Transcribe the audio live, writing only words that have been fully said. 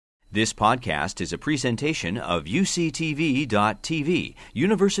This podcast is a presentation of UCTV.tv,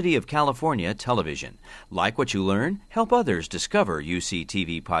 University of California Television. Like what you learn? Help others discover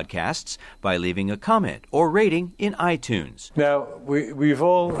UCTV podcasts by leaving a comment or rating in iTunes. Now, we've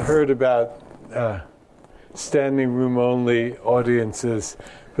all heard about standing room only audiences,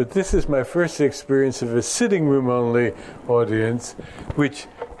 but this is my first experience of a sitting room only audience, which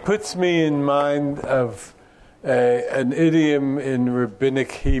puts me in mind of an idiom in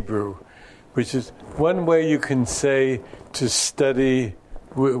Rabbinic Hebrew, which is one way you can say to study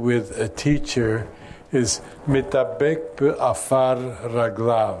with a teacher is mitabek be'afar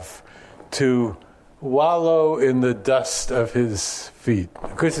raglav, to wallow in the dust of his feet.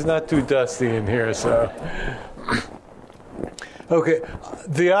 Of course, it's not too dusty in here, so... Okay,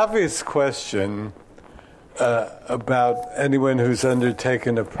 the obvious question about anyone who's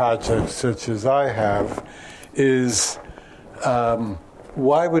undertaken a project such as I have is,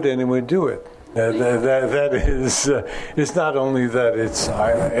 why would anyone do it? That is, it's not only that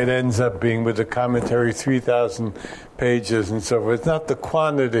it ends up being with a commentary 3,000 pages and so forth. It's not the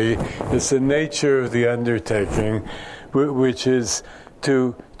quantity, it's the nature of the undertaking, which is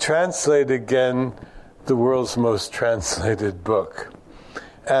to translate again the world's most translated book.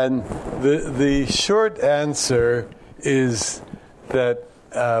 And the short answer is that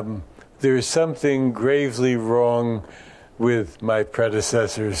there is something gravely wrong with my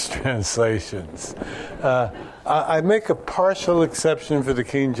predecessor's translations. I make a partial exception for the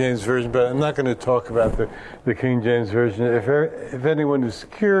King James Version, but I'm not going to talk about the King James Version. If anyone is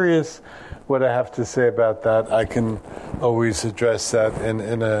curious what I have to say about that, I can always address that in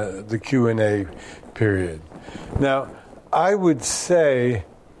the Q&A period. Now, I would say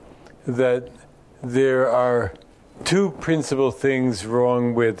that there are two principal things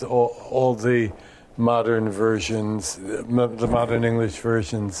wrong with all the modern versions, the modern English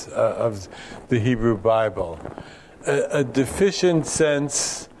versions of the Hebrew Bible. A deficient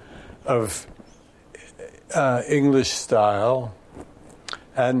sense of English style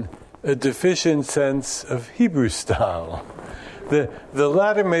and a deficient sense of Hebrew style. The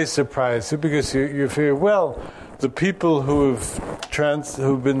latter may surprise you because you figure, well, the people who've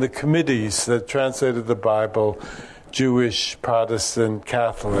been the committees that translated the Bible, Jewish, Protestant,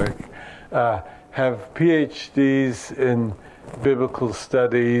 Catholic, have PhDs in biblical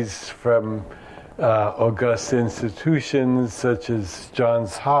studies from august institutions such as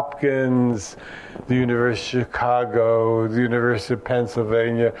Johns Hopkins, the University of Chicago, the University of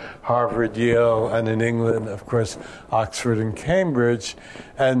Pennsylvania, Harvard, Yale, and in England, of course, Oxford and Cambridge.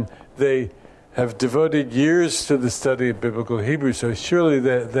 And they have devoted years to the study of biblical Hebrew, so surely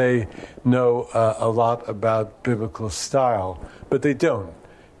they know a lot about biblical style. But they don't,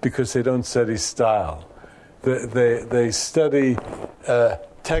 because they don't study style. They study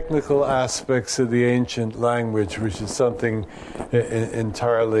technical aspects of the ancient language, which is something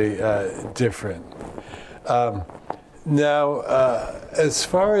entirely different. Now, as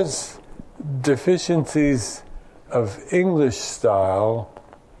far as deficiencies of English style,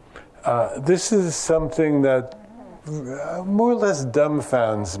 this is something that more or less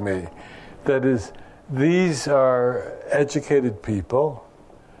dumbfounds me. That is, these are educated people,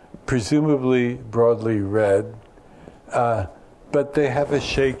 presumably broadly read, but they have a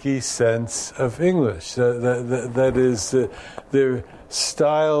shaky sense of English. That is, their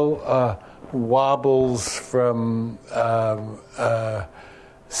style wobbles from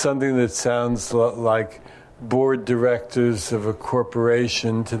something that sounds like board directors of a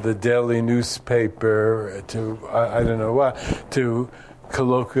corporation to the daily newspaper to I don't know what, to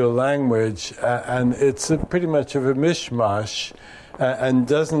colloquial language, and it's pretty much of a mishmash and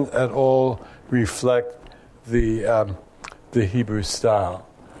doesn't at all reflect the Hebrew style.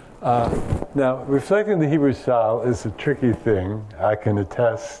 Now, reflecting the Hebrew style is a tricky thing. I can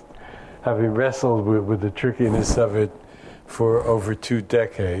attest, having wrestled with the trickiness of it for over 2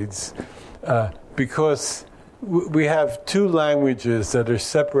 decades, because we have two languages that are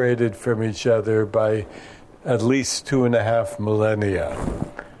separated from each other by at least 2.5 millennia.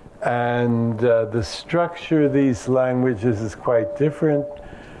 And the structure of these languages is quite different,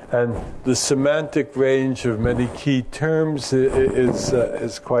 and the semantic range of many key terms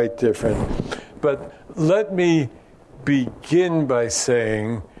is quite different. But let me begin by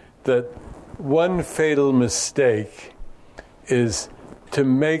saying that one fatal mistake is to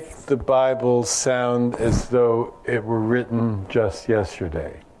make the Bible sound as though it were written just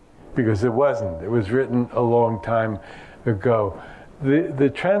yesterday, because it wasn't. It was written a long time ago. The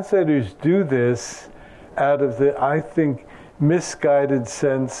translators do this out of the, I think, misguided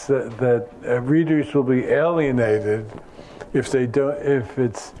sense that readers will be alienated if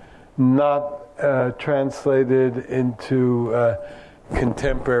it's not translated into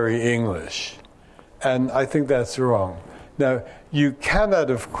contemporary English. And I think that's wrong. Now, you cannot,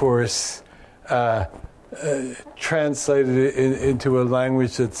 of course, translate it into a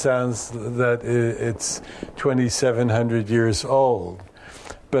language that sounds that it's 2,700 years old.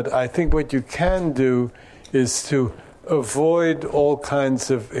 But I think what you can do is to avoid all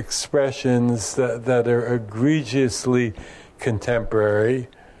kinds of expressions that are egregiously contemporary,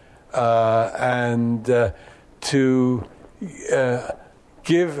 and to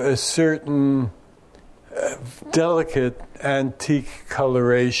give a certain delicate antique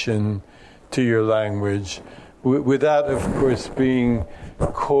coloration to your language, without, of course, being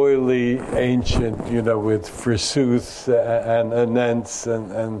coyly ancient, with forsooths and anents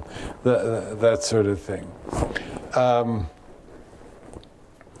and that sort of thing.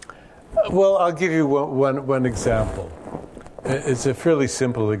 Well, I'll give you one example. It's a fairly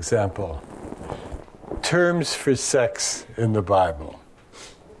simple example. Terms for sex in the Bible.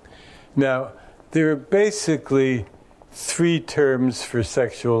 Now, there are basically 3 terms for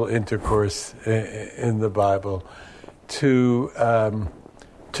sexual intercourse in the Bible. To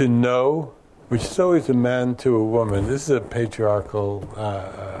know, which is always a man to a woman. This is a patriarchal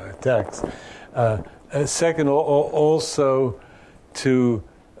text. Second, also to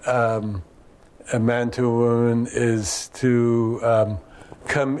a man to a woman is to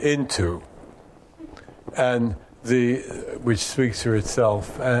come into, and which speaks for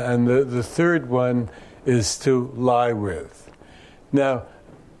itself. And the third one is to lie with. Now,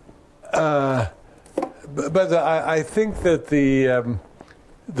 but I think that the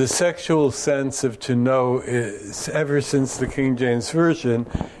sexual sense of to know is, ever since the King James Version,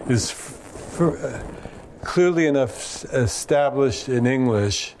 is clearly enough established in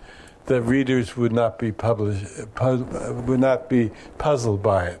English that readers would not be puzzled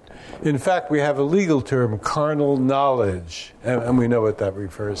by it. In fact, we have a legal term, carnal knowledge, and we know what that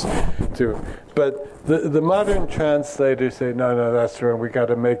refers to. But the modern translators say, no, that's wrong. We got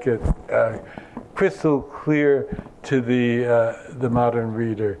to make it crystal clear to the modern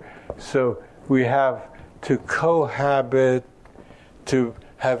reader. So we have to cohabit, to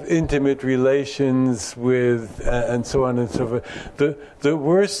have intimate relations with, and so on and so forth. The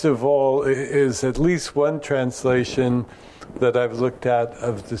worst of all is at least one translation that I've looked at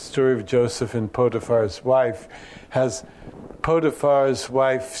of the story of Joseph and Potiphar's wife has Potiphar's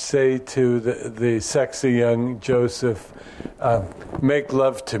wife say to the sexy young Joseph, make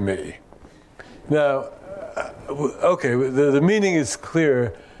love to me. Now, okay, the meaning is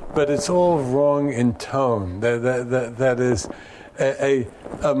clear, but it's all wrong in tone. That is, a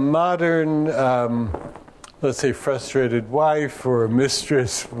modern, let's say, frustrated wife or a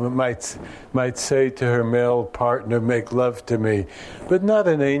mistress might say to her male partner, make love to me, but not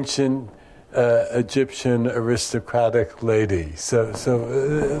an ancient Egyptian aristocratic lady. So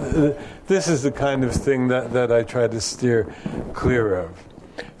this is the kind of thing that I try to steer clear of.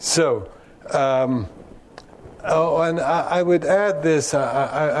 So, and I would add this,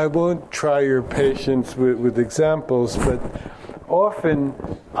 I won't try your patience with examples, but often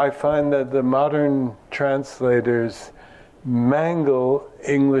I find that the modern translators mangle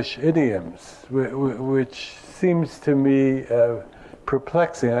English idioms, which seems to me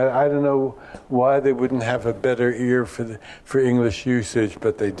perplexing. I don't know why they wouldn't have a better ear for English usage,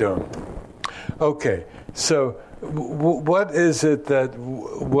 but they don't. Okay, so what is it that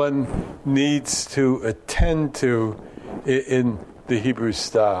one needs to attend to in the Hebrew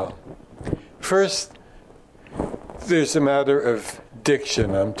style? First, there's a matter of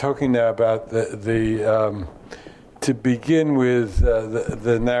diction. I'm talking now about to begin with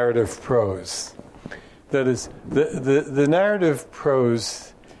the narrative prose. That is, the narrative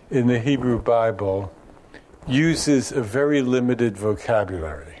prose in the Hebrew Bible uses a very limited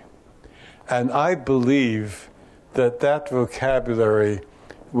vocabulary. And I believe that vocabulary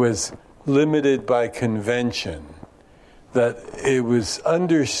was limited by convention, that it was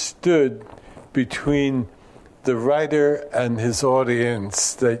understood between the writer and his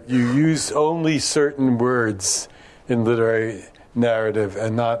audience that you use only certain words in literary narrative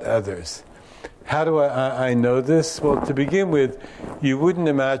and not others. How do I know this? Well, to begin with, you wouldn't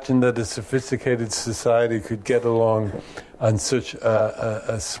imagine that a sophisticated society could get along on such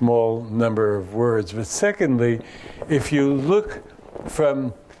a small number of words. But secondly, if you look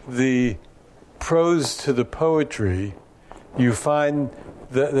from the prose to the poetry, you find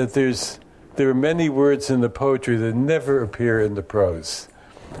that there are many words in the poetry that never appear in the prose.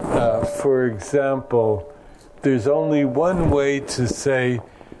 For example, there's only one way to say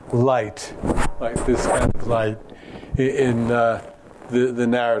light, like this kind of light, in the the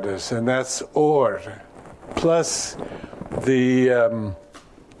narratives, and that's or, plus the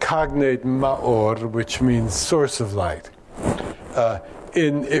cognate ma'or, which means source of light.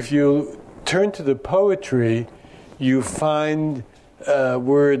 If you turn to the poetry, you find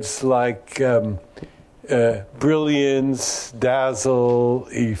words like brilliance, dazzle,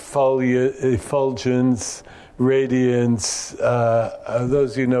 effulgence, radiance.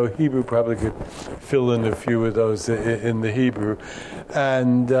 Those who know Hebrew probably could fill in a few of those in the Hebrew.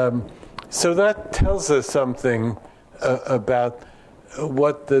 And so that tells us something about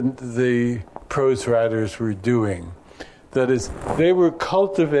what the prose writers were doing. That is, they were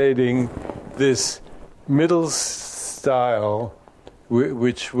cultivating this middle style,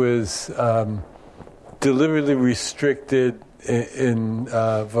 which was deliberately restricted in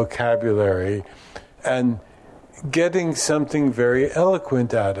vocabulary, and getting something very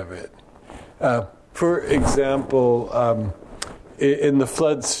eloquent out of it. For example, in the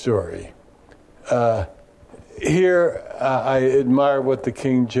flood story, here I admire what the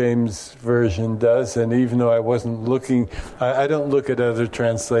King James Version does, and even though I wasn't looking, I don't look at other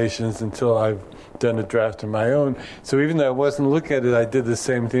translations until I've done a draft of my own. So even though I wasn't looking at it, I did the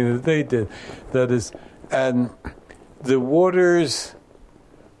same thing that they did. That is, and the waters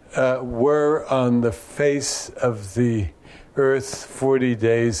were on the face of the earth 40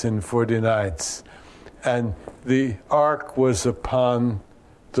 days and 40 nights, and the ark was upon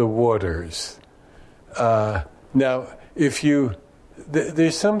the waters. Now, if you,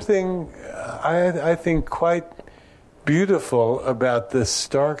 there's something I think quite beautiful about the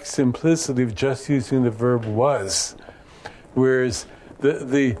stark simplicity of just using the verb was, whereas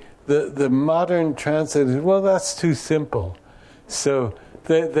the modern translators, well, that's too simple. So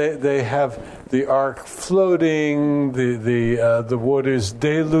they have the ark floating, the waters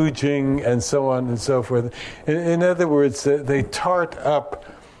deluging, and so on and so forth. In other words, they tart up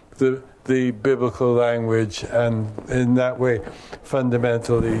the biblical language, and in that way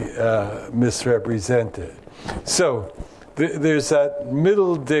fundamentally misrepresent it. So there's that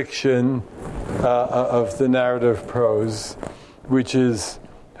middle diction of the narrative prose, which is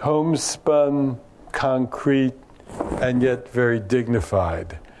homespun, concrete, and yet very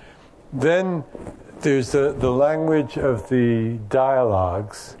dignified. Then there's the language of the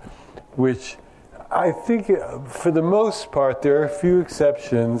dialogues, which I think, for the most part, there are a few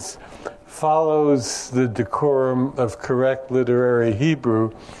exceptions, follows the decorum of correct literary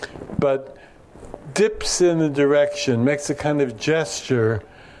Hebrew, but dips in the direction, makes a kind of gesture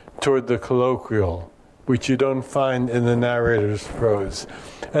toward the colloquial, which you don't find in the narrator's prose.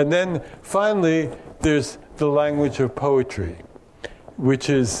 And then finally, there's the language of poetry, which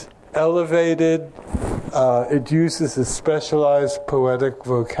is elevated. It uses a specialized poetic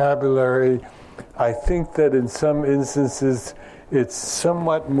vocabulary. I think that in some instances it's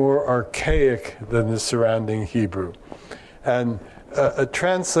somewhat more archaic than the surrounding Hebrew. And a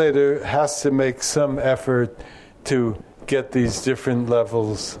translator has to make some effort to get these different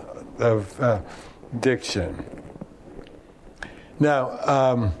levels of diction.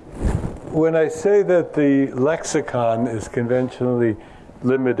 Now, when I say that the lexicon is conventionally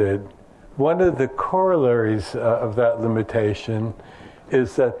limited, one of the corollaries of that limitation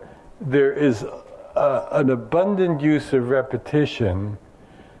is that there is an abundant use of repetition,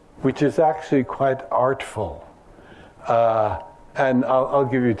 which is actually quite artful. And I'll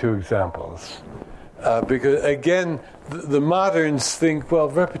give you two examples. Because, again, the moderns think, well,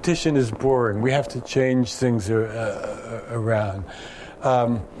 repetition is boring. We have to change things around.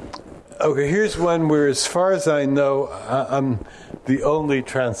 Okay, here's one where, as far as I know, I'm the only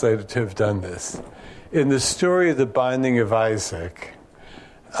translator to have done this. In the story of the binding of Isaac,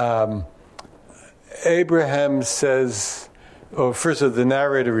 Abraham says, first of all, the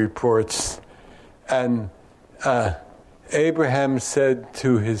narrator reports, and Abraham said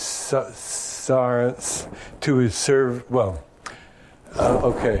to his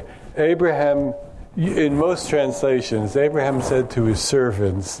Abraham, in most translations, Abraham said to his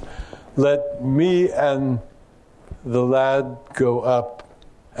servants, "Let me and the lad go up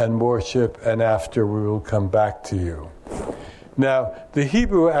and worship, and after we will come back to you." Now, the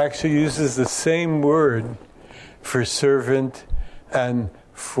Hebrew actually uses the same word for servant and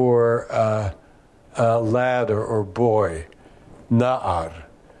for lad or boy, na'ar.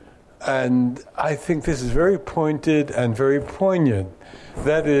 And I think this is very pointed and very poignant.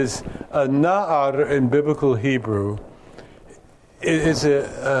 That is, a na'ar in biblical Hebrew is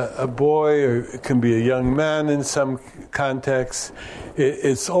a boy, or it can be a young man in some contexts.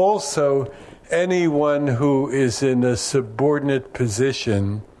 It's also anyone who is in a subordinate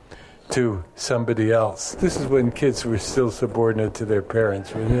position to somebody else. This is when kids were still subordinate to their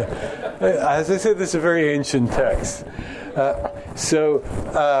parents. As I said, this is a very ancient text.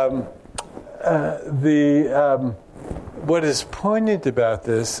 What is poignant about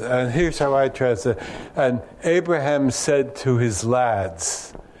this, and here's how I translate, and Abraham said to his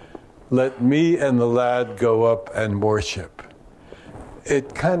lads, "Let me and the lad go up and worship."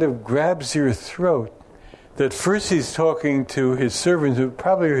 It kind of grabs your throat that first he's talking to his servants, who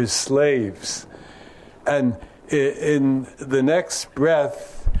probably are his slaves, and in the next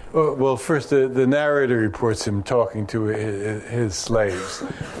breath, well, first the narrator reports him talking to his slaves.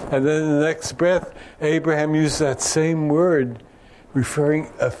 And then in the next breath, Abraham used that same word, referring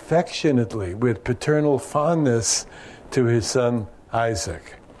affectionately, with paternal fondness, to his son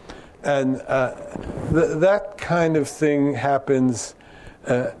Isaac. And that kind of thing happens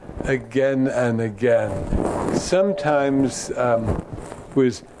again and again. Sometimes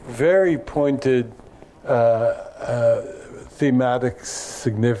with very pointed thematic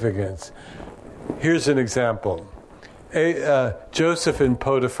significance. Here's an example. Joseph and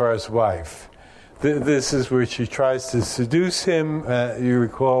Potiphar's wife. This is where she tries to seduce him, you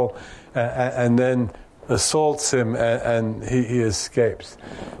recall, and then assaults him, and he escapes.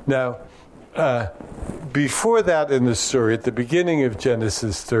 Now, before that in the story, at the beginning of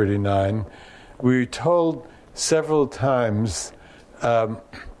Genesis 39, we're told several times, and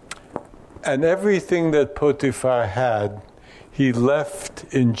everything that Potiphar had, he left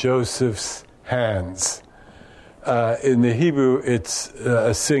in Joseph's hands. In the Hebrew, it's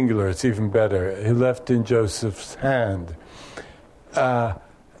a singular. It's even better. He left in Joseph's hand. And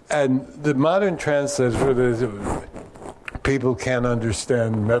the modern translators, people can't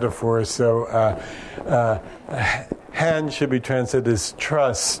understand metaphors, so hand should be translated as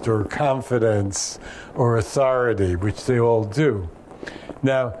trust or confidence or authority, which they all do.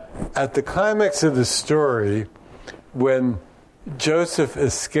 Now, at the climax of the story, when Joseph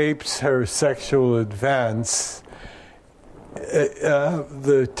escapes her sexual advance,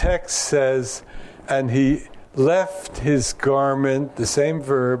 the text says, and he left his garment, the same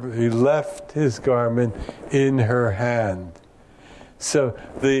verb, he left his garment in her hand. So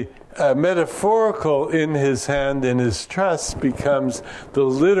the metaphorical in his hand, in his trust, becomes the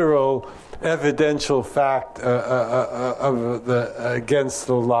literal evidential fact against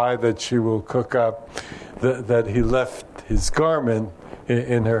the lie that she will cook up, that he left his garment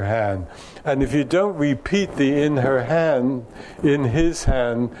in her hand. And if you don't repeat the in her hand, in his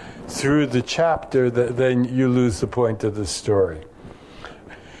hand, through the chapter, then you lose the point of the story.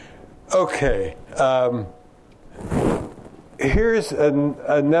 Okay. Here's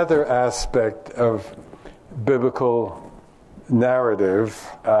another aspect of biblical narrative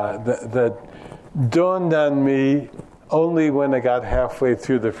that dawned on me only when I got halfway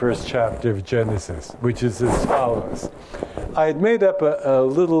through the first chapter of Genesis, which is as follows. I had made up a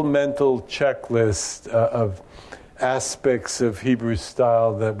little mental checklist of aspects of Hebrew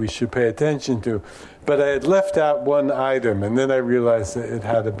style that we should pay attention to, but I had left out one item, and then I realized that it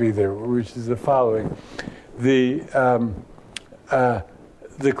had to be there, which is the following. The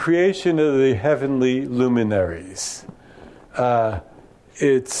creation of the heavenly luminaries.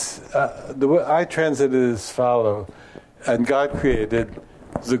 It's the way I translate it as follow, and God created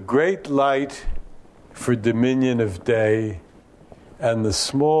the great light for dominion of day, and the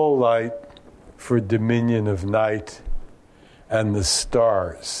small light for dominion of night, and the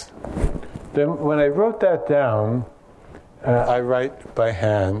stars. Then when I wrote that down, I write by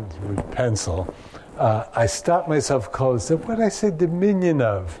hand with pencil. I stopped myself cold and said, what did I say dominion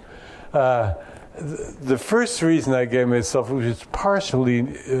of? The first reason I gave myself, which is partially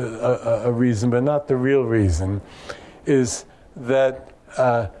a reason, but not the real reason, is that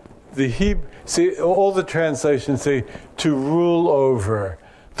the Hebrew, see, all the translations say to rule over.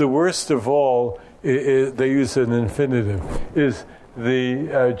 The worst of all, they use an infinitive, is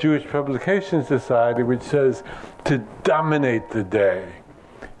the Jewish Publication Society, which says to dominate the day,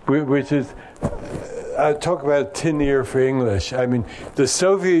 which is, I talk about tin ear for English. I mean, the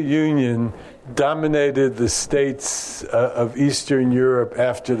Soviet Union dominated the states of Eastern Europe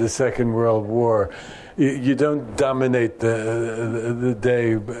after the Second World War. You don't dominate the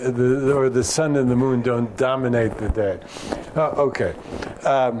day, or the sun and the moon don't dominate the day. Okay.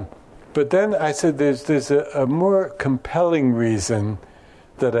 But then I said there's a more compelling reason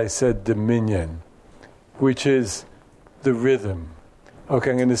that I said dominion, which is the rhythm.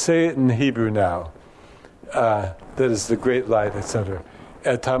 Okay, I'm going to say it in Hebrew now. That is the great light, etc.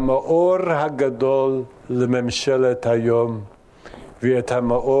 Et ha'ma'or ha'gadol lememshelet hayom v'et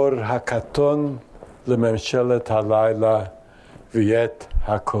ha'ma'or ha'katon lememshelet halayla v'et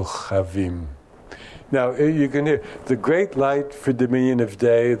hakochavim. Now, you can hear the great light for dominion of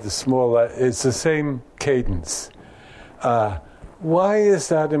day, the small light, it's the same cadence. Why is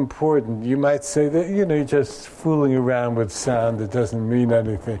that important? You might say that, you're just fooling around with sound, it doesn't mean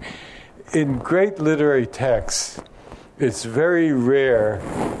anything. In great literary texts, it's very rare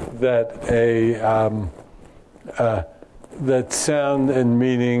that that sound and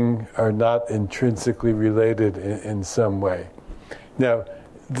meaning are not intrinsically related in some way. Now,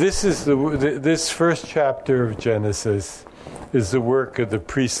 this first chapter of Genesis is the work of the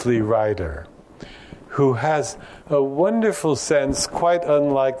priestly writer, who has a wonderful sense, quite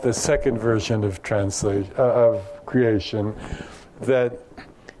unlike the second version of creation, that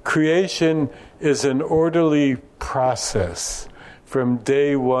creation is an orderly process from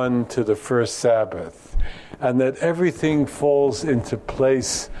day one to the first Sabbath, and that everything falls into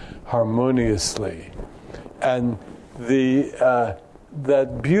place harmoniously. And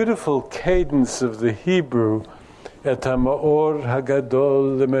that beautiful cadence of the Hebrew, Et ha'ma'or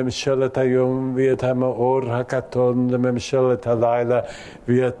hagadol lememshelet hayom v'et ha'ma'or hakaton lememshelet halayla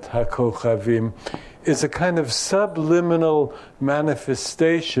v'et hakochavim, is a kind of subliminal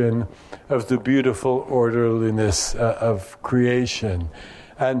manifestation of the beautiful orderliness of creation.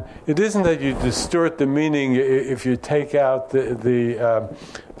 And it isn't that you distort the meaning if you take out the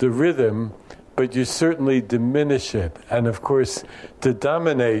rhythm, but you certainly diminish it. And of course, to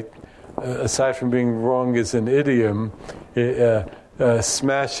dominate, aside from being wrong as an idiom, it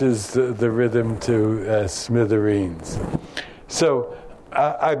smashes the rhythm to smithereens. So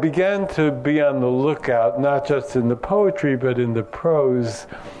I began to be on the lookout, not just in the poetry, but in the prose,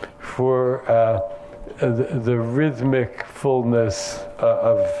 for the rhythmic fullness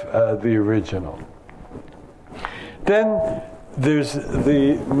of the original. Then there's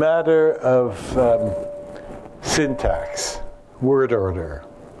the matter of syntax, word order.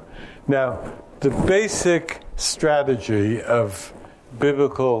 Now, the basic strategy of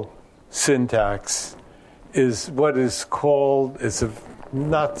biblical syntax is what is called, it's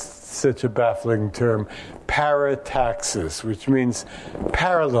not such a baffling term, parataxis, which means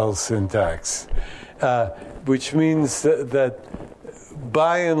parallel syntax, which means that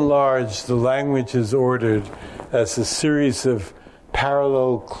by and large the language is ordered as a series of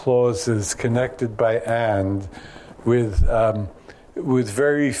parallel clauses connected by and, with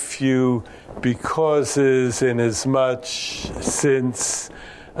very few becauses, inasmuch, since,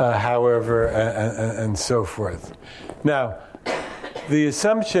 however, and so forth. Now, the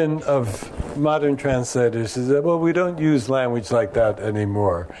assumption of modern translators is that, well, we don't use language like that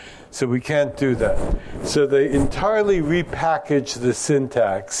anymore, so we can't do that. So they entirely repackage the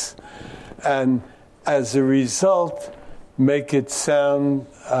syntax, and as a result, make it sound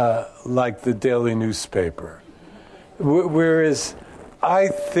like the daily newspaper. Whereas I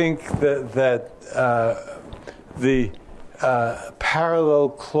think that the parallel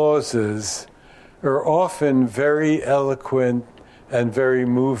clauses are often very eloquent and very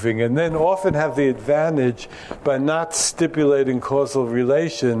moving, and then often have the advantage, by not stipulating causal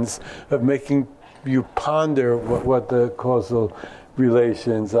relations, of making you ponder what the causal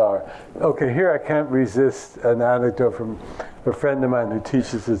relations are. Okay, here I can't resist an anecdote from a friend of mine who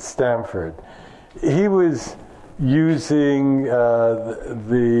teaches at Stanford. He was using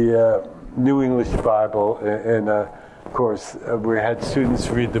the New English Bible in a course where we had students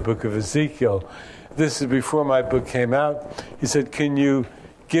read the book of Ezekiel. This is before my book came out. He said, "Can you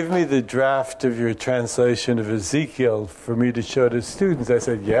give me the draft of your translation of Ezekiel for me to show to students?" I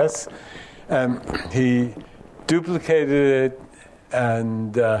said, "Yes." He duplicated it,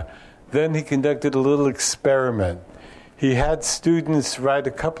 and then he conducted a little experiment. He had students write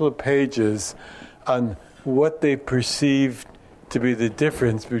a couple of pages on what they perceived to be the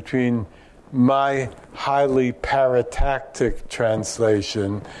difference between my highly paratactic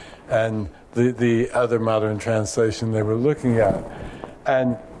translation and the other modern translation they were looking at.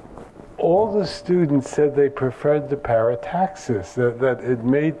 And all the students said they preferred the parataxis, that it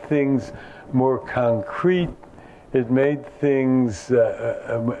made things more concrete, it made things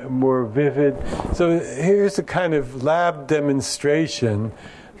more vivid. So here's a kind of lab demonstration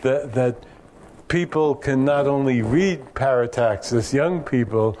that people can not only read parataxis, young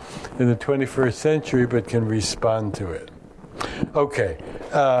people in the 21st century, but can respond to it. Okay,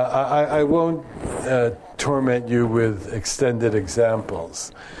 I won't torment you with extended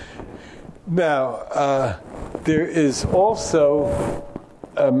examples. Now, there is also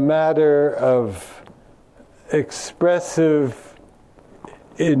a matter of expressive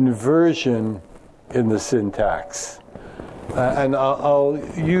inversion in the syntax. And I'll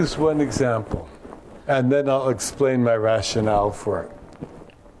use one example, and then I'll explain my rationale for it.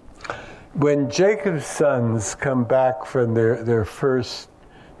 when Jacob's sons come back from their first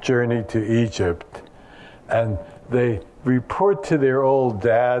journey to Egypt, and they report to their old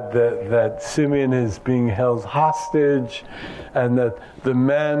dad that Simeon is being held hostage, and that the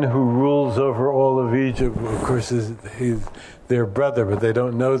man who rules over all of Egypt, of course, he's their brother, but they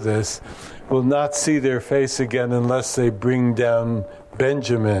don't know this, will not see their face again unless they bring down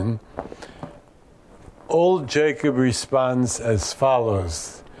Benjamin. Old Jacob responds as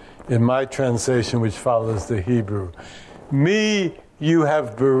follows, in my translation, which follows the Hebrew. Me you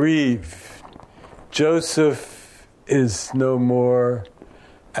have bereaved. Joseph is no more,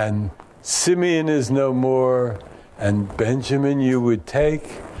 and Simeon is no more, and Benjamin you would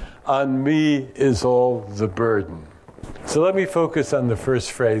take. On me is all the burden. So let me focus on the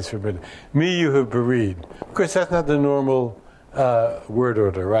first phrase for a minute. Me you have bereaved. Of course, that's not the normal word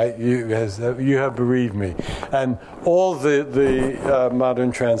order, right? You have bereaved me. And all the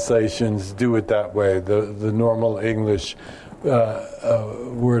modern translations do it that way, the normal English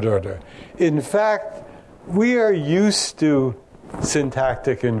word order. In fact, we are used to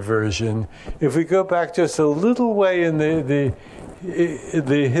syntactic inversion. If we go back just a little way in the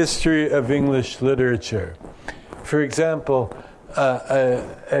history of English literature, for example,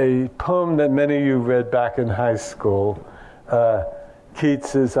 a poem that many of you read back in high school,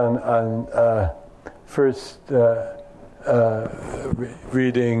 Keats's on first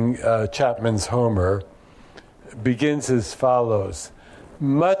reading Chapman's Homer, begins as follows.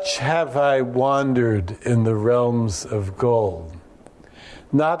 Much have I wandered in the realms of gold.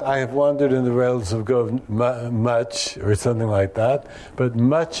 Not I have wandered in the realms of gold much, or something like that, but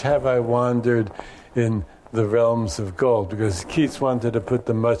much have I wandered in the realms of gold, because Keats wanted to put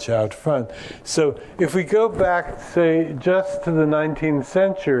the much out front. So if we go back, say, just to the 19th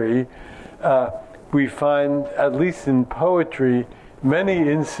century, we find, at least in poetry, many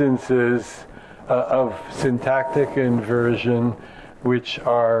instances of syntactic inversion which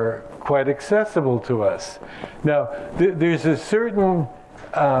are quite accessible to us. Now, there's a certain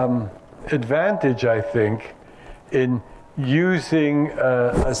advantage, I think, in using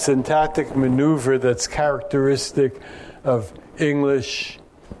a syntactic maneuver that's characteristic of English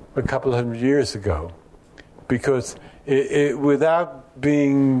a couple hundred years ago, because it without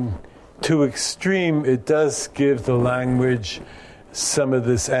being too extreme, it does give the language some of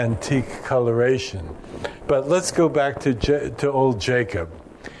this antique coloration. But let's go back to old Jacob.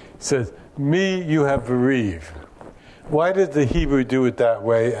 It says, me you have bereaved. Why did the Hebrew do it that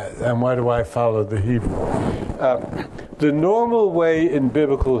way, and why do I follow the Hebrew? The normal way in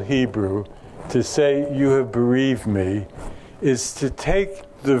biblical Hebrew to say you have bereaved me is to take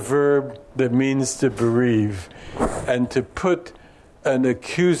the verb that means to bereave and to put an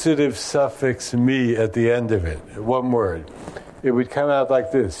accusative suffix me at the end of it, one word. It would come out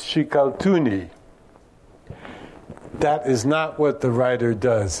like this, shikaltuni. That is not what the writer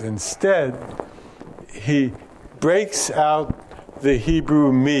does. Instead, he breaks out the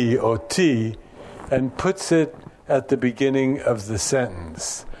Hebrew me, oti, and puts it at the beginning of the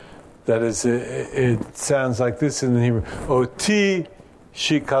sentence. That is, it sounds like this in the Hebrew, oti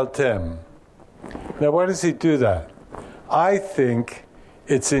shikaltem. Now, why does he do that? I think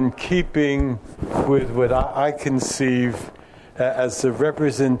it's in keeping with what I conceive as the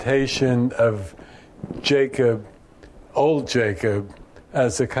representation of Jacob, old Jacob,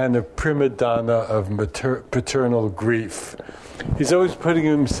 as a kind of prima donna of paternal grief. He's always putting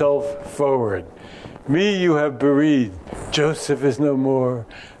himself forward. Me you have bereaved. Joseph is no more,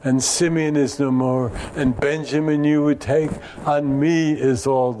 and Simeon is no more, and Benjamin you would take. On me is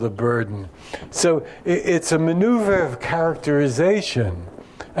all the burden. So it's a maneuver of characterization,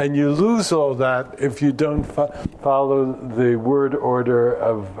 and you lose all that if you don't follow the word order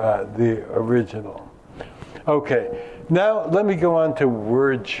of the original. Okay, now let me go on to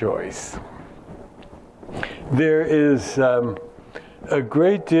word choice. There is a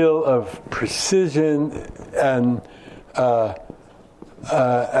great deal of precision and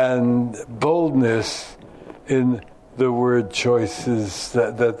boldness in the word choices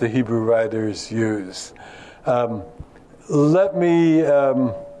that the Hebrew writers use. Let me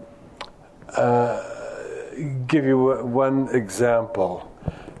give you one example.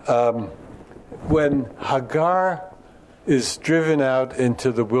 When Hagar is driven out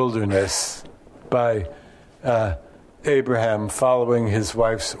into the wilderness by Abraham following his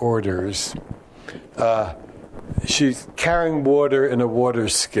wife's orders, she's carrying water in a water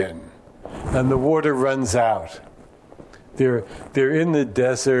skin, and the water runs out. They're in the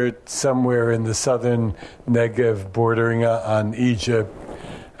desert somewhere in the southern Negev bordering on Egypt,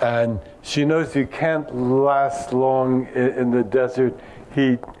 and she knows you can't last long in the desert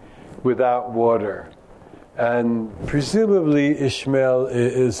heat. without water. And presumably Ishmael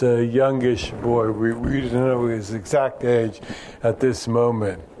is a youngish boy. We don't know his exact age at this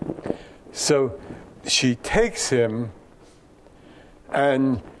moment. So she takes him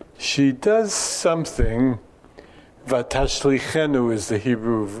and she does something. Vatashlichenu is the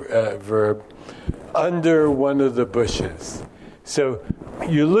Hebrew verb, under one of the bushes. So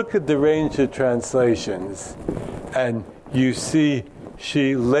you look at the range of translations and you see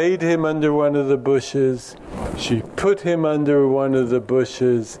she laid him under one of the bushes, she put him under one of the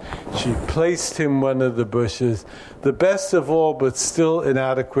bushes, she placed him one of the bushes. The best of all, but still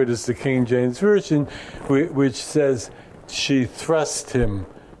inadequate, is the King James Version, which says she thrust him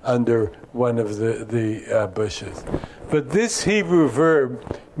under one of the bushes. But this Hebrew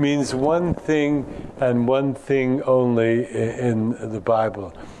verb means one thing and one thing only in the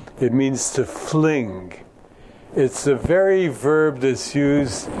Bible. It means to fling. It's the very verb that's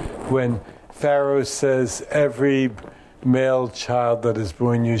used when Pharaoh says, every male child that is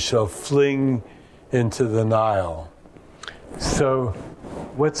born you shall fling into the Nile. So,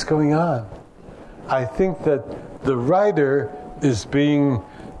 what's going on? I think that the writer is being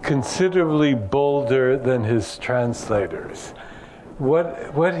considerably bolder than his translators.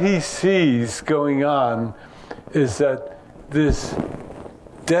 What he sees going on is that this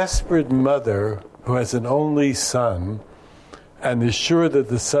desperate mother who has an only son and is sure that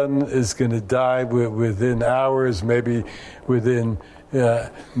the son is going to die within hours, maybe within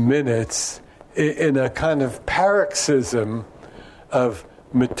minutes, in a kind of paroxysm of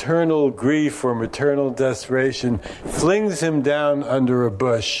maternal grief or maternal desperation, flings him down under a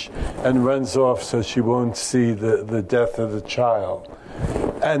bush and runs off so she won't see the death of the child.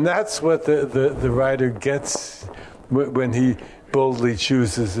 And that's what the writer gets when he boldly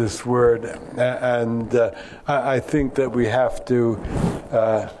chooses this word. And I think that we have to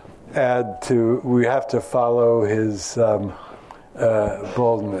we have to follow his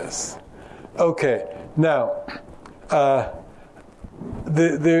boldness. Okay, now,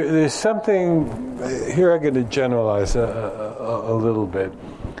 there's something here. I'm going to generalize a little bit.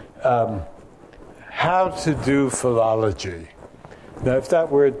 How to do philology. Now, if that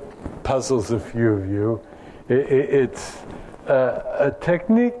word puzzles a few of you, it's a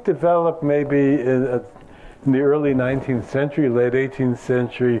technique developed maybe in the early 19th century, late 18th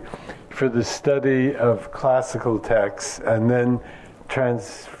century, for the study of classical texts, and then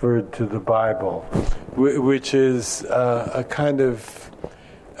transferred to the Bible, which is a kind of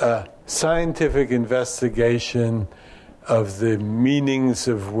scientific investigation of the meanings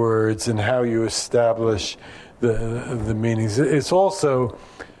of words and how you establish the meanings. It's also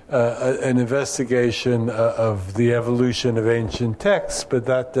an investigation of the evolution of ancient texts, but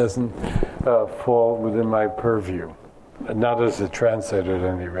that doesn't fall within my purview, not as a translator at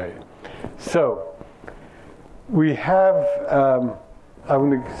any rate. So, we have, I'm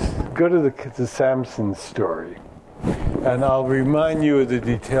going to go to the Samson story, and I'll remind you of the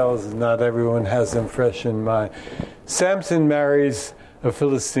details, not everyone has them fresh in mind. Samson marries a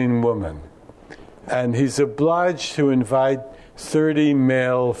Philistine woman, and he's obliged to invite 30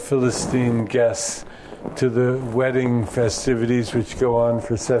 male Philistine guests to the wedding festivities, which go on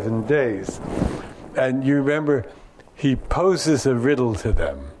for 7 days. And you remember, he poses a riddle to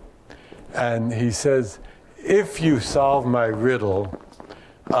them. And he says, if you solve my riddle,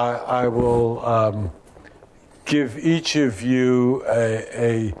 I will give each of you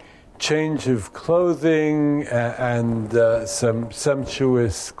a change of clothing and some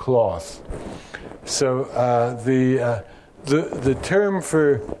sumptuous cloth. So the term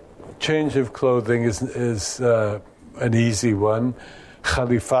for change of clothing is an easy one,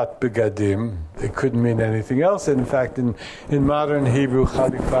 Khalifat begadim. It couldn't mean anything else. And in fact, in modern Hebrew,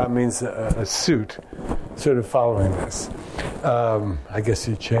 Khalifa means a suit, sort of following this. I guess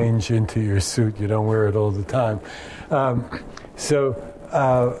you change into your suit. You don't wear it all the time.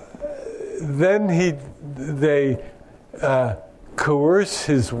 Then they coerce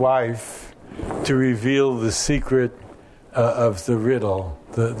his wife to reveal the secret of the riddle,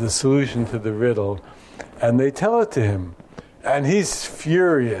 the solution to the riddle, and they tell it to him. And he's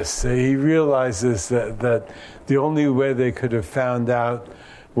furious. He realizes that the only way they could have found out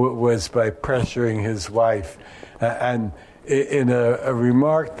was by pressuring his wife. And in a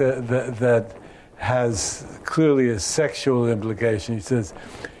remark that has clearly a sexual implication, he says,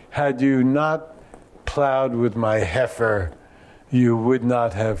 had you not plowed with my heifer, you would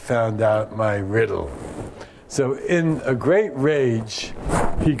not have found out my riddle. So in a great rage,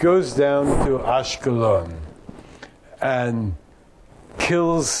 he goes down to Ashkelon and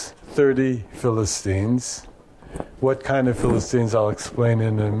kills 30 Philistines, What kind of Philistines, I'll explain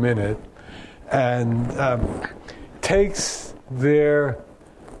in a minute, and takes their,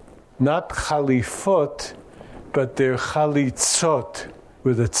 not chalifot, but their chalitzot,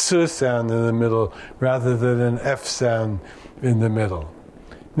 with a tsu sound in the middle rather than an F sound in the middle.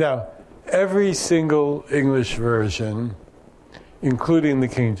 Now, every single English version, including the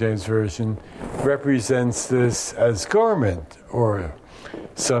King James Version, represents this as garment, or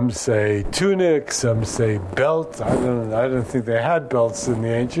some say tunic, some say belt. I don't think they had belts in the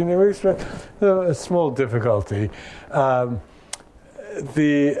ancient Near East, but a small difficulty. And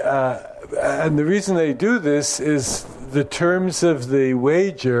the reason they do this is the terms of the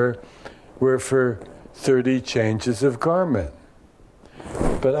wager were for 30 changes of garment.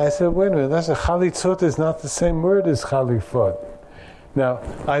 But I said, wait a minute, that's a chalitzot is not the same word as chalifot. Now,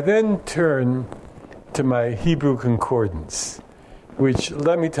 I then turn to my Hebrew concordance, which,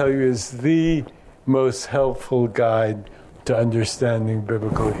 let me tell you, is the most helpful guide to understanding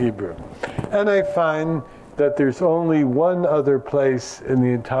biblical Hebrew. And I find that there's only one other place in the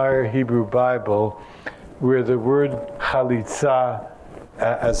entire Hebrew Bible where the word chalitza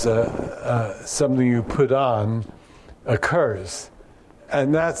as something you put on occurs.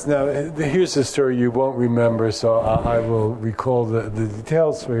 And that's now, here's a story you won't remember, so I will recall the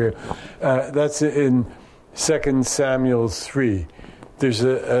details for you. That's in 2 Samuel 3. There's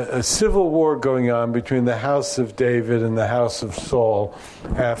a civil war going on between the house of David and the house of Saul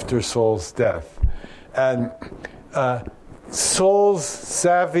after Saul's death. And Saul's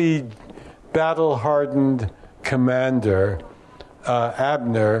savvy, battle-hardened commander,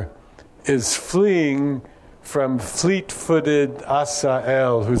 Abner, is fleeing from fleet-footed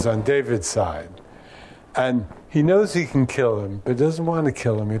Asael, who's on David's side. And he knows he can kill him, but doesn't want to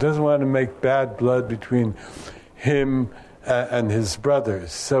kill him. He doesn't want to make bad blood between him and his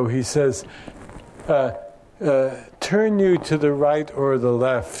brothers. So he says, turn you to the right or the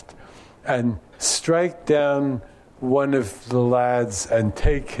left and strike down one of the lads and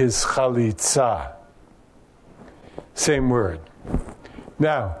take his chalitza. Same word.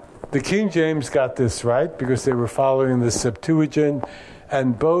 Now, the King James got this right because they were following the Septuagint,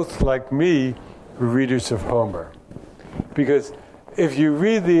 and both, like me, were readers of Homer. Because if you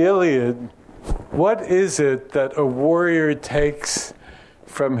read the Iliad, what is it that a warrior takes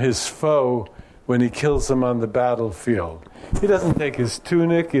from his foe when he kills him on the battlefield? He doesn't take his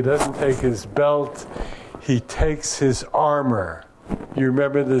tunic, he doesn't take his belt, he takes his armor. You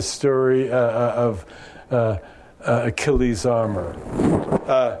remember the story of Achilles' armor.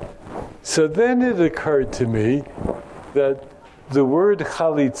 So then it occurred to me that the word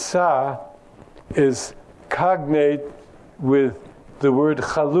chalitza is cognate with the word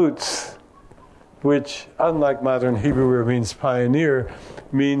chalutz, which, unlike modern Hebrew where it means pioneer,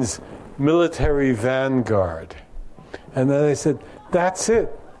 means military vanguard. And then I said, that's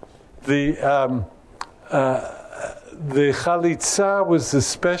it. The chalitza was the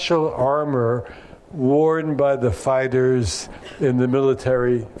special armor worn by the fighters in the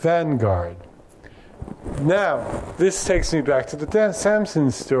military vanguard. Now, this takes me back to the Samson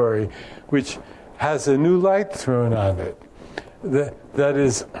story, which has a new light thrown on it. That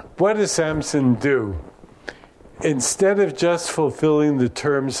is, what does Samson do? Instead of just fulfilling the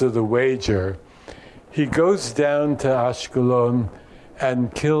terms of the wager, he goes down to Ashkelon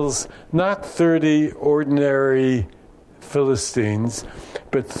and kills not 30 ordinary Philistines,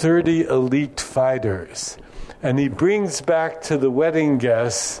 but 30 elite fighters. And he brings back to the wedding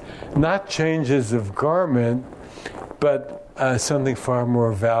guests not changes of garment, but something far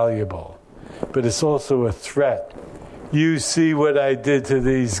more valuable. But it's also a threat. You see what I did to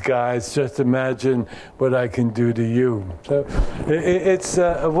these guys, just imagine what I can do to you. So it's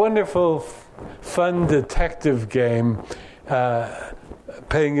a wonderful, fun detective game,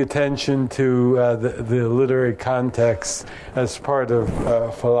 paying attention to the literary context as part of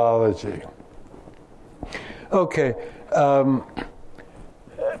philology. Okay,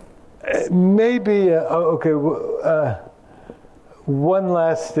 maybe, one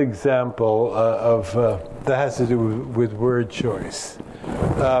last example of that has to do with word choice.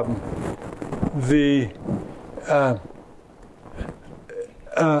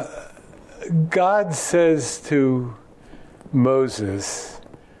 God says to Moses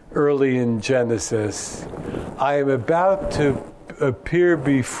early in Genesis, I am about to appear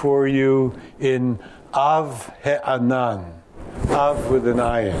before you in Av He'anan, Av with an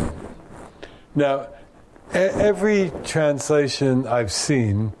ayin. Now, every translation I've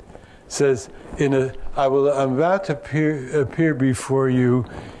seen says, I'm about to appear before you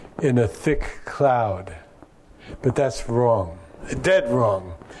in a thick cloud. But that's wrong, dead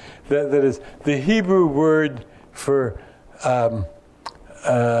wrong. That is, the Hebrew word for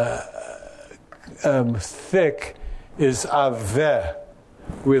thick is aveh,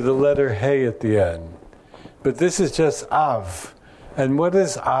 with the letter hey at the end. But this is just av. And what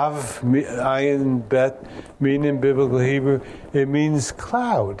does av, ayin bet, mean in biblical Hebrew? It means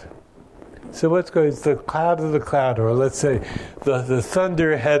cloud. So what's going? It's the cloud of the cloud, or let's say the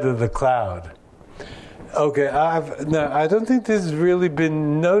thunderhead of the cloud. Okay, now I don't think this has really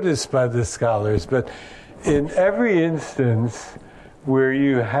been noticed by the scholars, but in every instance where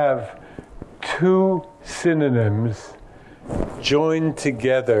you have two synonyms joined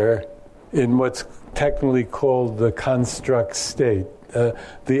together in what's technically called the construct state,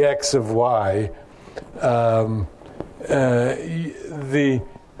 the x of y, the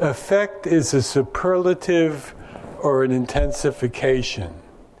effect is a superlative or an intensification.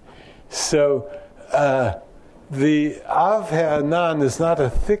 So the Av Ha'anan is not a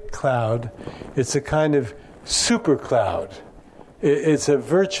thick cloud, it's a kind of super cloud. It's a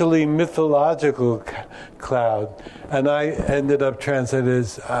virtually mythological cloud. And I ended up translating it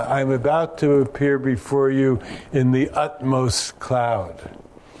as, I'm about to appear before you in the utmost cloud,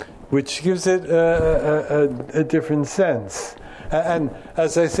 which gives it a different sense. And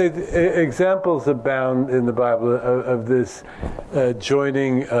as I say, examples abound in the Bible of this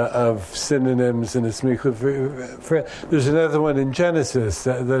joining of synonyms in a smicha. There's another one in Genesis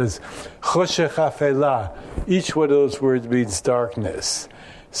that is choshech afelah. Each one of those words means darkness.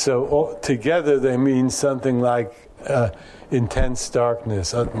 So together they mean something like intense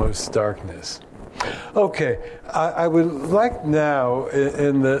darkness, utmost darkness. Okay, I would like now,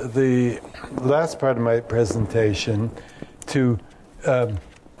 in the last part of my presentation, to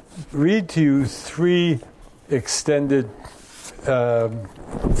read to you three extended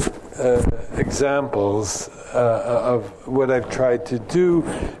examples of what I've tried to do,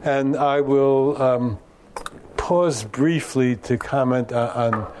 and I will pause briefly to comment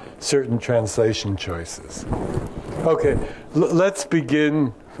on certain translation choices. Okay, let's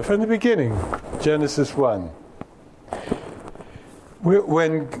begin from the beginning, Genesis 1.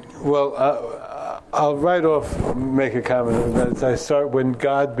 I'll right off make a comment as I start when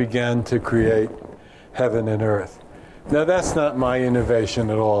God began to create heaven and earth. Now that's not my innovation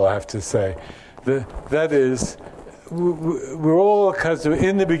at all, I have to say. That is, we're all accustomed,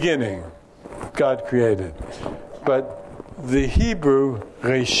 in the beginning, God created. But the Hebrew,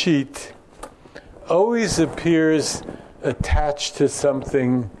 Reshit, always appears attached to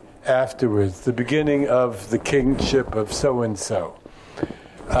something afterwards, the beginning of the kingship of so-and-so.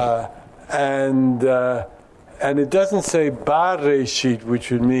 And it doesn't say Bareshit,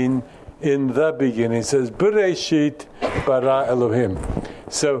 which would mean in the beginning. It says Bereshit bara Elohim.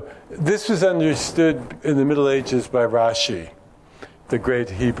 So this was understood in the Middle Ages by Rashi, the great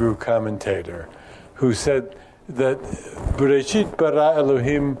Hebrew commentator, who said that Bereshit bara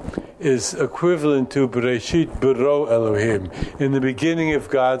Elohim is equivalent to Bereshit baro Elohim, in the beginning of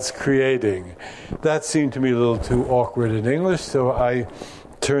God's creating. That seemed to me a little too awkward in English, so I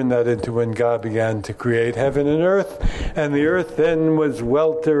turned that into when God began to create heaven and earth. And the earth then was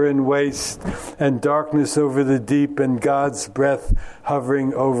welter and waste, and darkness over the deep, and God's breath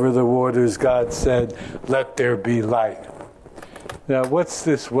hovering over the waters. God said, "Let there be light." Now, what's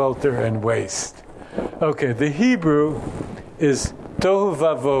this welter and waste? Okay, the Hebrew is tohu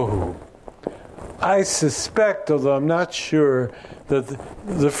vavohu. I suspect, although I'm not sure, that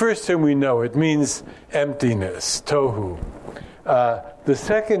the first term we know, it means emptiness, tohu. The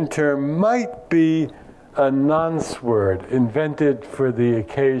second term might be a nonce word invented for the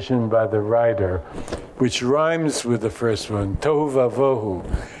occasion by the writer, which rhymes with the first one, tohu vavohu.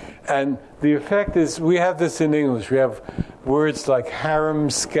 And the effect is, we have this in English. We have words like harum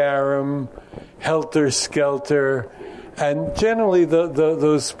scarum, helter skelter, and generally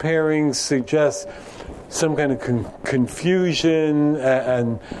those pairings suggest some kind of confusion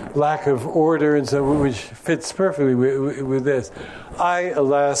and lack of order, and so, which fits perfectly with this. I,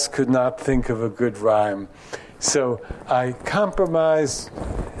 alas, could not think of a good rhyme, so I compromised.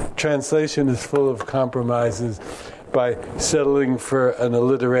 Translation is full of compromises, by settling for an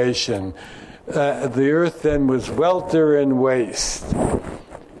alliteration. The earth then was welter and waste,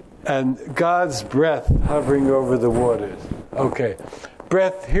 and God's breath hovering over the waters. Okay,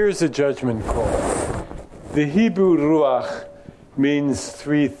 breath, here's a judgment call. The Hebrew ruach means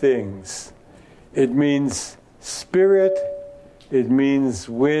three things. It means spirit, it means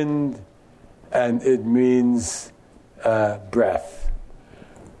wind, and it means breath.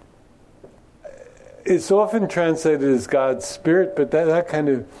 It's often translated as God's spirit, but that kind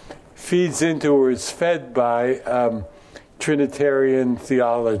of feeds into or is fed by Trinitarian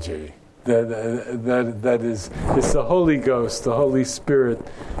theology. That is, it's the Holy Ghost, the Holy Spirit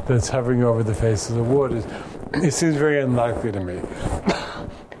that's hovering over the face of the waters. It seems very unlikely to me.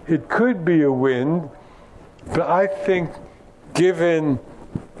 It could be a wind, but I think given,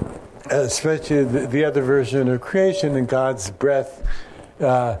 especially the other version of creation and God's breath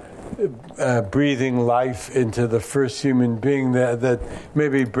breathing life into the first human being, that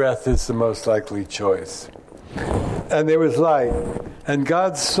maybe breath is the most likely choice. And there was light. And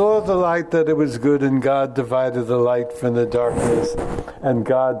God saw the light that it was good, and God divided the light from the darkness. And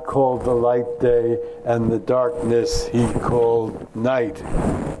God called the light day, and the darkness he called night.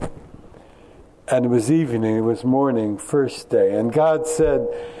 And it was evening, it was morning, first day. And God said,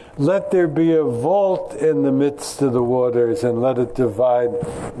 let there be a vault in the midst of the waters, and let it divide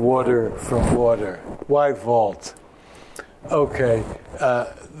water from water. Why vault? Okay,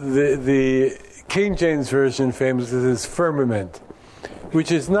 the King James Version famously is firmament, which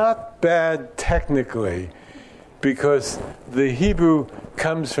is not bad technically, because the Hebrew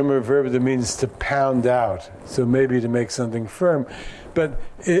comes from a verb that means to pound out, so maybe to make something firm. But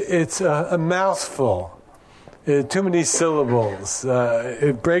it's a mouthful. Too many syllables.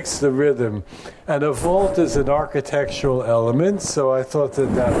 It breaks the rhythm. And a vault is an architectural element, so I thought that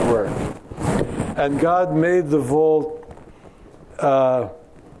worked. And God made the vault, and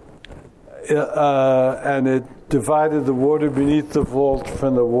it divided the water beneath the vault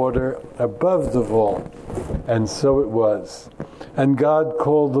from the water above the vault. And so it was. And God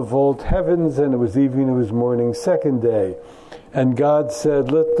called the vault heavens, and it was evening, it was morning, second day. And God said,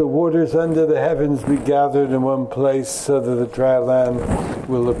 let the waters under the heavens be gathered in one place so that the dry land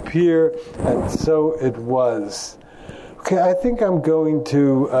will appear. And so it was. Okay, I think I'm going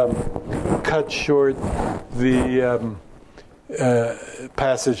to cut short the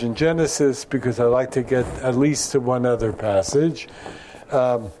passage in Genesis because I like to get at least to one other passage.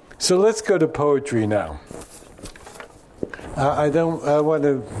 So let's go to poetry now. I want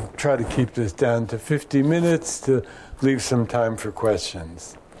to try to keep this down to 50 minutes to leave some time for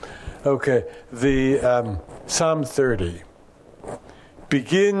questions. Okay, the Psalm 30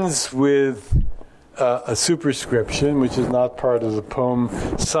 begins with a superscription, which is not part of the poem,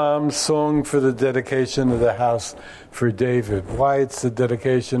 Psalm, song for the dedication of the house for David. Why it's the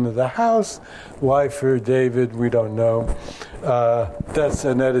dedication of the house, why for David, we don't know. That's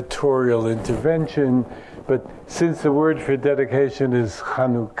an editorial intervention, but since the word for dedication is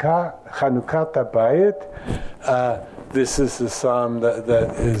Chanukah Bayit, this is the psalm that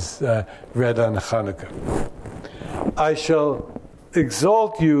is read on Chanukah. I shall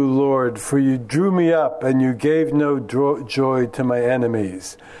exalt you, Lord, for you drew me up, and you gave no joy to my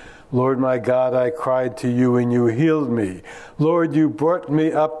enemies. Lord my God, I cried to you, and you healed me. Lord, you brought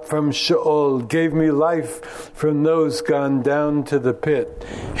me up from Sheol, gave me life from those gone down to the pit.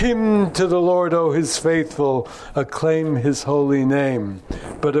 Hymn to the Lord, O his faithful, acclaim his holy name.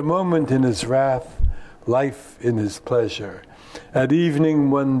 But a moment in his wrath, life in his pleasure. At evening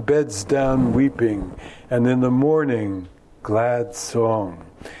one beds down weeping, and in the morning glad song.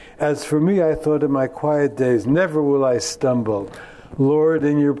 As for me, I thought in my quiet days, never will I stumble. Lord,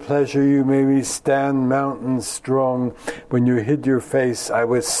 in your pleasure you made me stand mountains strong. When you hid your face, I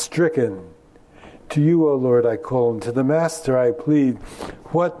was stricken. To you, O Lord, I call, and to the Master I plead.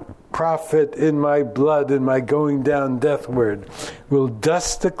 What profit in my blood, in my going down deathward? Will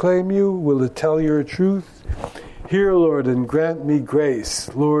dust acclaim you? Will it tell your truth? Hear, Lord, and grant me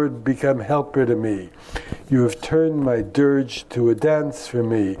grace. Lord, become helper to me. You have turned my dirge to a dance for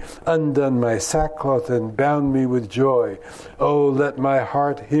me, undone my sackcloth and bound me with joy. Oh, let my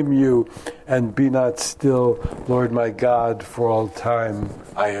heart hymn you, and be not still, Lord my God, for all time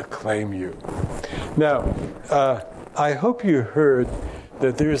I acclaim you. Now, I hope you heard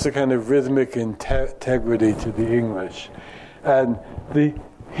that there is a kind of rhythmic integrity to the English. And the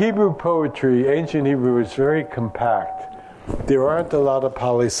Hebrew poetry, ancient Hebrew, is very compact. There aren't a lot of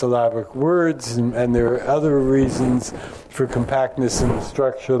polysyllabic words, and there are other reasons for compactness in the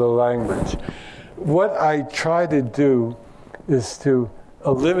structure of the language. What I try to do is to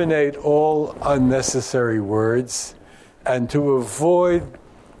eliminate all unnecessary words and to avoid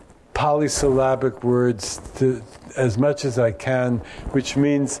polysyllabic words as much as I can, which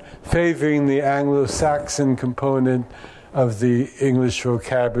means favoring the Anglo-Saxon component of the English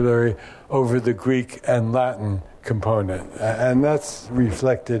vocabulary over the Greek and Latin component, and that's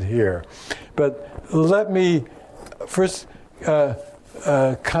reflected here. But let me first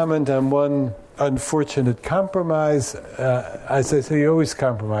comment on one unfortunate compromise. As I say, you always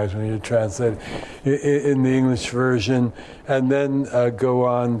compromise when you translate in the English version, and then go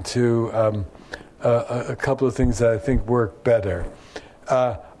on to a couple of things that I think work better.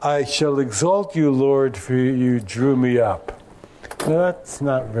 I shall exalt you, Lord, for you drew me up. Now, that's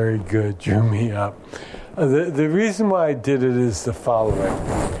not very good, drew me up. The reason why I did it is the following.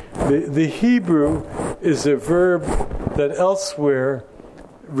 The Hebrew is a verb that elsewhere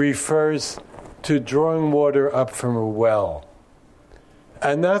refers to drawing water up from a well.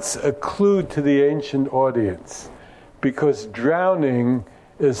 And that's a clue to the ancient audience, because drowning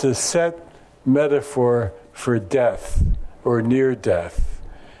is a set metaphor for death or near death.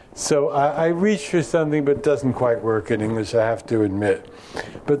 So I reached for something, but it doesn't quite work in English, I have to admit.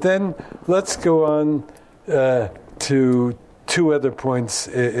 But then let's go on to two other points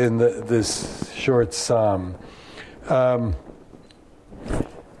in this short psalm.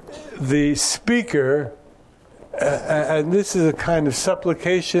 The speaker, and this is a kind of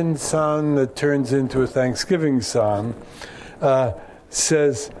supplication psalm that turns into a thanksgiving psalm,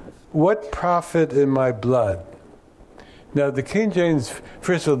 says, "What profit in my blood?" Now, the King James,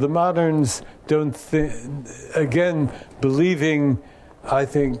 first of all, the moderns don't think, again, believing, I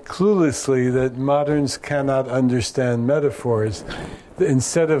think, cluelessly, that moderns cannot understand metaphors.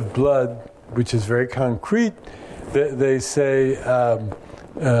 Instead of blood, which is very concrete, they say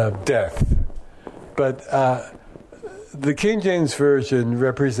death. But the King James Version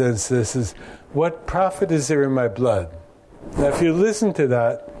represents this as, "What profit is there in my blood?" Now, if you listen to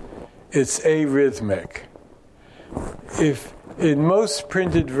that, it's arrhythmic. If in most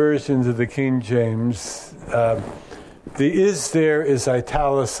printed versions of the King James, the "is there" is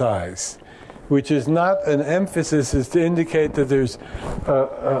italicized, which is not an emphasis, is to indicate that there's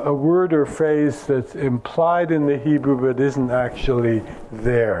a word or phrase that's implied in the Hebrew but isn't actually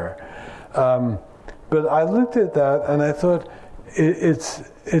there. But I looked at that and I thought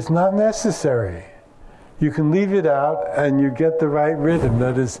it's not necessary. You can leave it out and you get the right rhythm.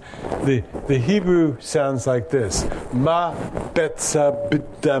 That is, the Hebrew sounds like this: Ma betza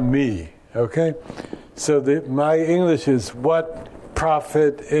b'dami. Okay? So my English is, "What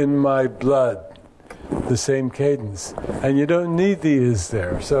profit in my blood?" The same cadence. And you don't need the "is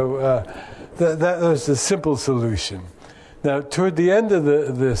there." So that was a simple solution. Now, toward the end of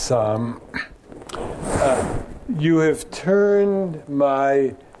the psalm, you have turned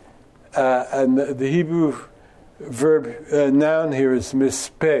my... and the Hebrew verb noun here is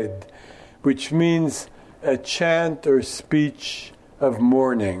misped, which means a chant or speech of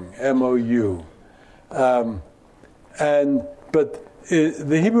mourning, M-O-U. But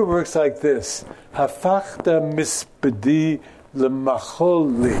the Hebrew works like this: Hafachta mispedi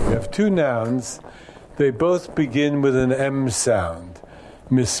lemachol li. You have two nouns. They both begin with an M sound.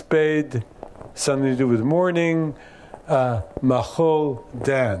 Misped, something to do with mourning. Machol,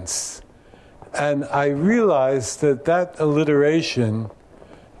 dance. And I realized that alliteration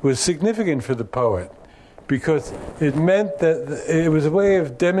was significant for the poet, because it meant that it was a way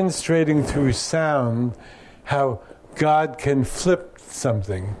of demonstrating through sound how God can flip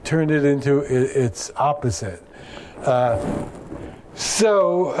something, turn it into its opposite.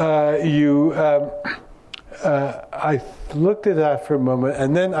 I looked at that for a moment,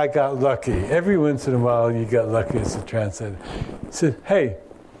 and then I got lucky. Every once in a while, you get lucky as a translator. I said, "Hey,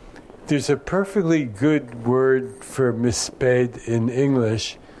 there's a perfectly good word for misped in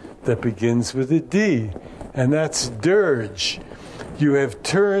English that begins with a D, and that's dirge. You have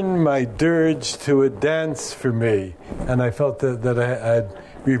turned my dirge to a dance for me." And I felt that I had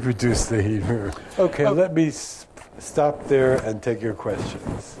reproduced the Hebrew. Okay, let me stop there and take your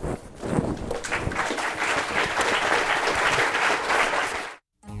questions.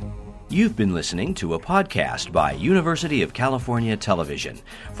 You've been listening to a podcast by University of California Television.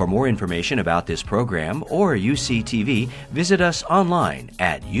 For more information about this program or UCTV, visit us online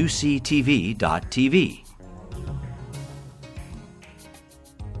at uctv.tv.